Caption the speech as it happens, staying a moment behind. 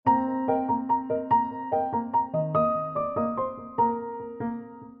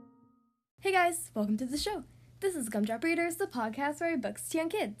guys, welcome to the show. This is Gumdrop Readers, the podcast where I read books to young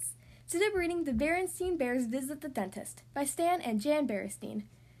kids. Today we're reading The Berenstein Bears Visit the Dentist by Stan and Jan Berenstain.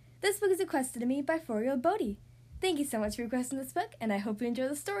 This book is requested to me by 4-year-old Bodhi. Thank you so much for requesting this book, and I hope you enjoy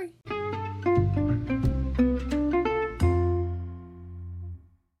the story.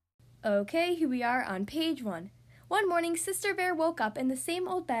 Okay, here we are on page 1. One morning, Sister Bear woke up in the same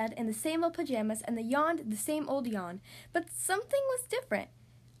old bed, in the same old pajamas, and yawned the same old yawn. But something was different.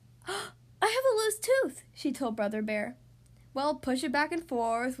 I have a loose tooth, she told Brother Bear. Well, push it back and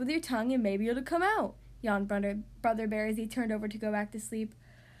forth with your tongue and maybe it'll come out, yawned Brother Bear as he turned over to go back to sleep.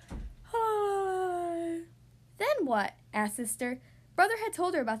 Then what? Asked Sister. Brother had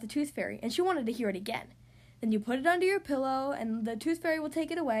told her about the tooth fairy, and she wanted to hear it again. Then you put it under your pillow, and the tooth fairy will take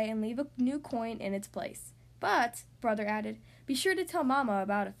it away and leave a new coin in its place. But, Brother added, be sure to tell Mama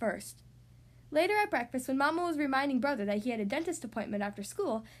about it first. Later at breakfast, when Mama was reminding Brother that he had a dentist appointment after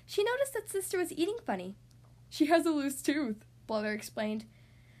school, she noticed that Sister was eating funny. She has a loose tooth, Brother explained.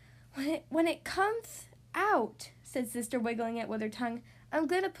 When it comes out, said Sister, wiggling it with her tongue, I'm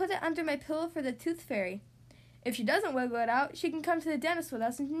going to put it under my pillow for the tooth fairy. If she doesn't wiggle it out, she can come to the dentist with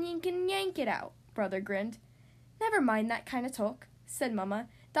us and you can yank it out, Brother grinned. Never mind that kind of talk, said Mama.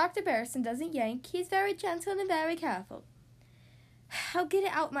 Dr. Berenstein doesn't yank. He's very gentle and very careful. I'll get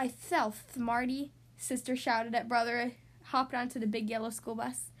it out myself, smarty, Sister shouted at Brother, hopped onto the big yellow school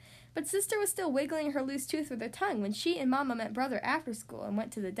bus. But Sister was still wiggling her loose tooth with her tongue when she and Mama met Brother after school and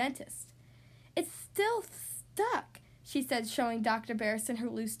went to the dentist. It's still stuck, she said, showing Dr. Berenstein her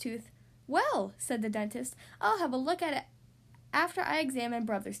loose tooth. Well, said the dentist, I'll have a look at it after I examine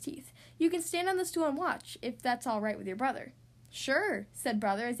Brother's teeth. You can stand on the stool and watch, if that's all right with your brother. Sure, said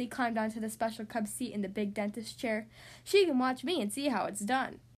Brother as he climbed onto the special cub seat in the big dentist chair. She can watch me and see how it's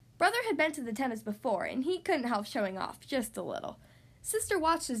done. Brother had been to the dentist before, and he couldn't help showing off, just a little. Sister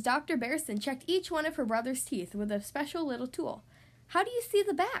watched as Dr. Berenstein checked each one of her brother's teeth with a special little tool. How do you see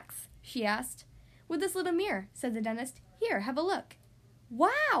the backs? She asked. With this little mirror, said the dentist. Here, have a look.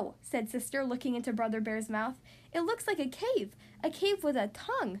 Wow, said Sister, looking into Brother Bear's mouth. It looks like a cave with a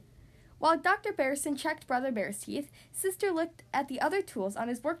tongue. While Dr. Berenstein checked Brother Bear's teeth, Sister looked at the other tools on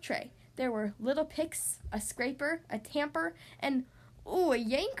his work tray. There were little picks, a scraper, a tamper, and, a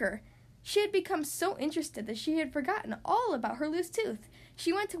yanker. She had become so interested that she had forgotten all about her loose tooth.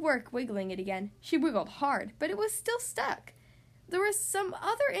 She went to work wiggling it again. She wiggled hard, but it was still stuck. There were some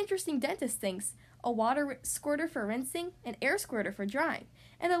other interesting dentist things. A water squirter for rinsing, an air squirter for drying,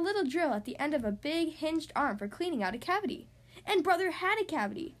 and a little drill at the end of a big hinged arm for cleaning out a cavity. And Brother had a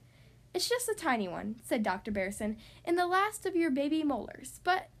cavity. It's just a tiny one, said Dr. Berenstein, in the last of your baby molars,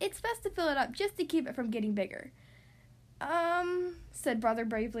 but it's best to fill it up just to keep it from getting bigger. Said Brother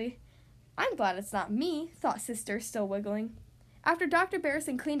bravely. I'm glad it's not me, thought Sister, still wiggling. After Dr.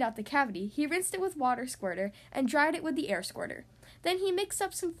 Berenstein cleaned out the cavity, he rinsed it with water squirter and dried it with the air squirter. Then he mixed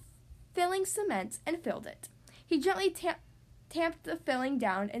up some filling cement and filled it. He gently tamped the filling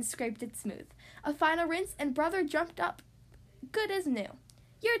down and scraped it smooth. A final rinse, and Brother jumped up, good as new.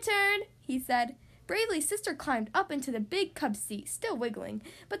 Your turn, he said. Bravely, Sister climbed up into the big cub seat, still wiggling,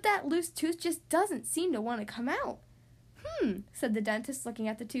 but that loose tooth just doesn't seem to want to come out. Said the dentist, looking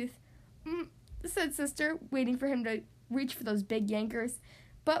at the tooth. Said Sister, waiting for him to reach for those big yankers.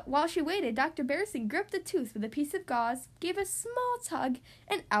 But while she waited, Dr. Berenstein gripped the tooth with a piece of gauze, gave a small tug,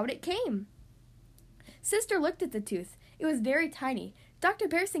 and out it came. Sister looked at the tooth. It was very tiny. Dr.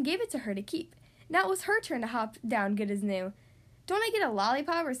 Berenstein gave it to her to keep. Now it was her turn to hop down good as new. Don't I get a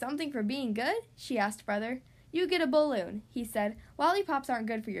lollipop or something for being good? She asked Brother. You get a balloon, he said. Lollipops aren't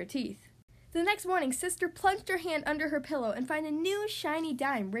good for your teeth. The next morning, Sister plunged her hand under her pillow and found a new shiny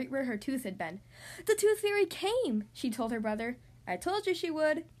dime right where her tooth had been. The tooth fairy came, she told her brother. I told you she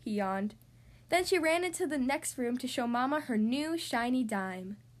would, he yawned. Then she ran into the next room to show Mama her new shiny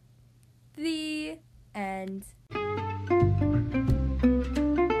dime. The end.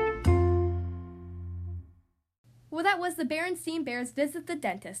 Well, that was The Berenstein Bears Visit the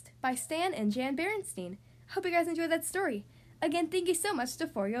Dentist by Stan and Jan Berenstain. Hope you guys enjoyed that story. Again, thank you so much to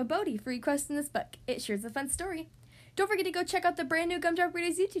 4-year-old Bodhi for requesting this book. It sure is a fun story. Don't forget to go check out the brand new Gumdrop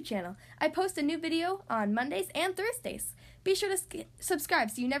Readers YouTube channel. I post a new video on Mondays and Thursdays. Be sure to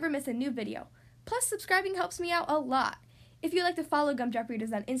subscribe so you never miss a new video. Plus, subscribing helps me out a lot. If you'd like to follow Gumdrop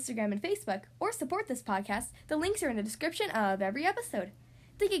Readers on Instagram and Facebook, or support this podcast, the links are in the description of every episode.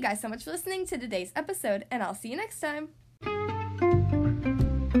 Thank you guys so much for listening to today's episode, and I'll see you next time.